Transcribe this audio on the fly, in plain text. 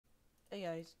Hey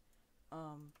guys,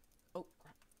 oh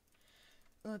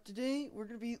crap. Today we're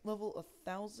gonna be level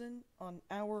 1000 on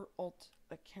our alt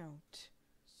account.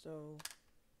 So,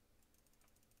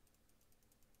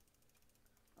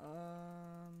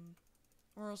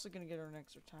 we're also gonna get our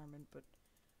next retirement, but,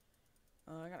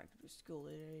 I gotta do school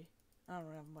today. I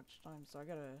don't have much time, so I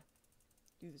gotta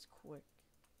do this quick.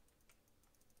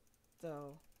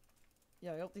 So,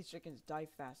 yeah, I hope these chickens die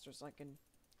faster so I can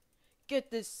get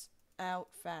this out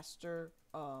faster,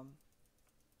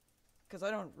 because I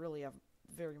don't really have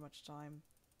very much time.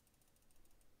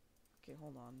 Okay,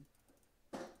 hold on.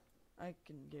 I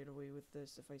can get away with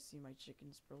this if I see my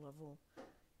chickens per level.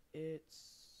 It's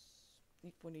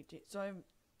 8.18. So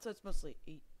it's mostly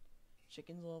 8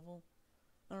 chickens level.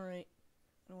 Alright.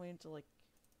 I'm gonna wait until like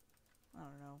I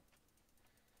don't know.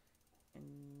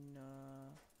 And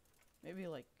maybe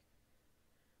like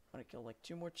wanna kill like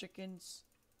 2 more chickens.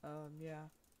 Yeah.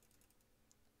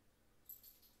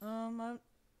 I'm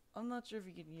not sure if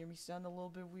you can hear me sound a little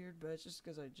bit weird, but it's just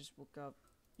because I just woke up.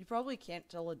 You probably can't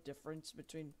tell a difference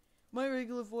between my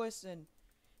regular voice and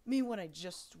me when I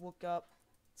just woke up.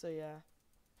 So yeah.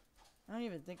 I don't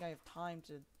even think I have time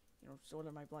to, sort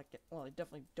of my blanket. Well, I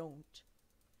definitely don't.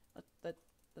 That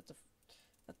that's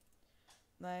a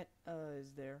that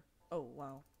is there. Oh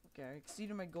wow. Okay, I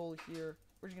exceeded my goal here.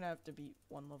 We're just gonna have to beat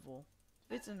 1 level.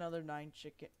 It's another 9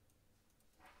 chicken.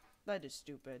 That is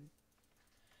stupid.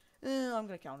 I'm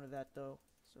gonna counter that though.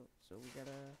 So we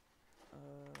gotta.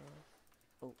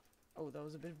 Oh, that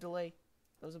was a bit of delay.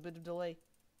 That was a bit of delay.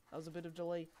 That was a bit of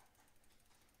delay.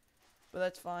 But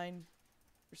that's fine.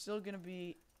 We're still gonna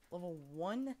be level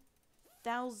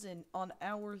 1000 on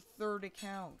our 3rd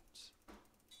account.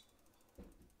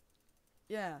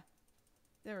 Yeah.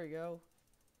 There we go.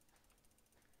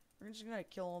 We're just gonna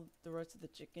kill the rest of the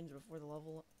chickens before the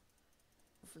level.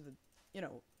 For the,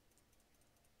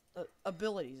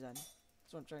 abilities then.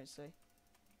 That's what I'm trying to say.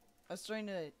 I was trying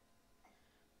to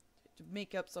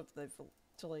make up something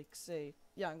to like say,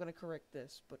 yeah, I'm gonna correct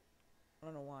this, but I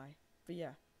don't know why. But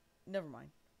yeah, never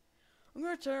mind. I'm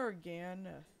gonna retire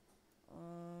again.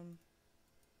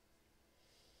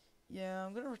 Yeah,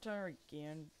 I'm gonna retire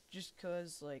again just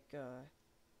cause like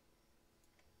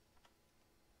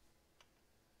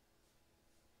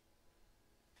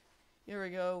here we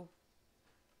go.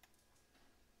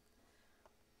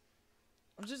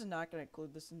 I'm just not gonna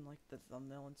include this in like the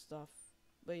thumbnail and stuff.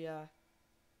 But yeah.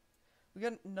 We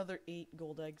got another 8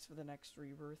 gold eggs for the next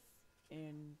rebirth.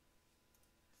 And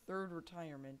 3rd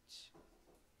retirement.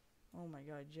 Oh my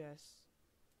god, yes.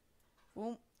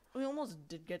 Well, we almost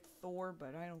did get Thor,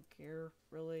 but I don't care,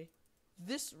 really.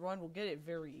 This run will get it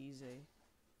very easy.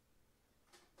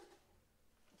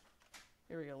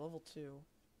 Here we go, level 2.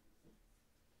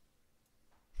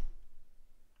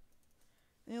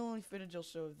 The only footage I'll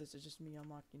show of this is just me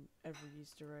unlocking every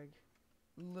Easter egg.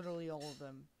 Literally all of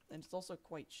them. And it's also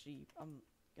quite cheap. I'm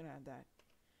gonna add that.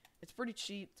 It's pretty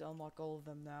cheap to unlock all of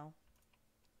them now.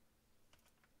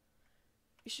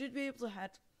 You should be able to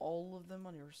hatch all of them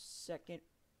on your second,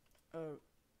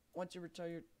 once you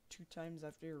retire 2 times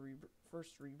after your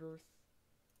first rebirth.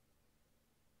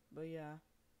 But yeah.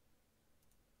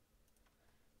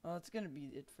 Well, that's gonna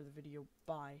be it for the video.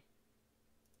 Bye.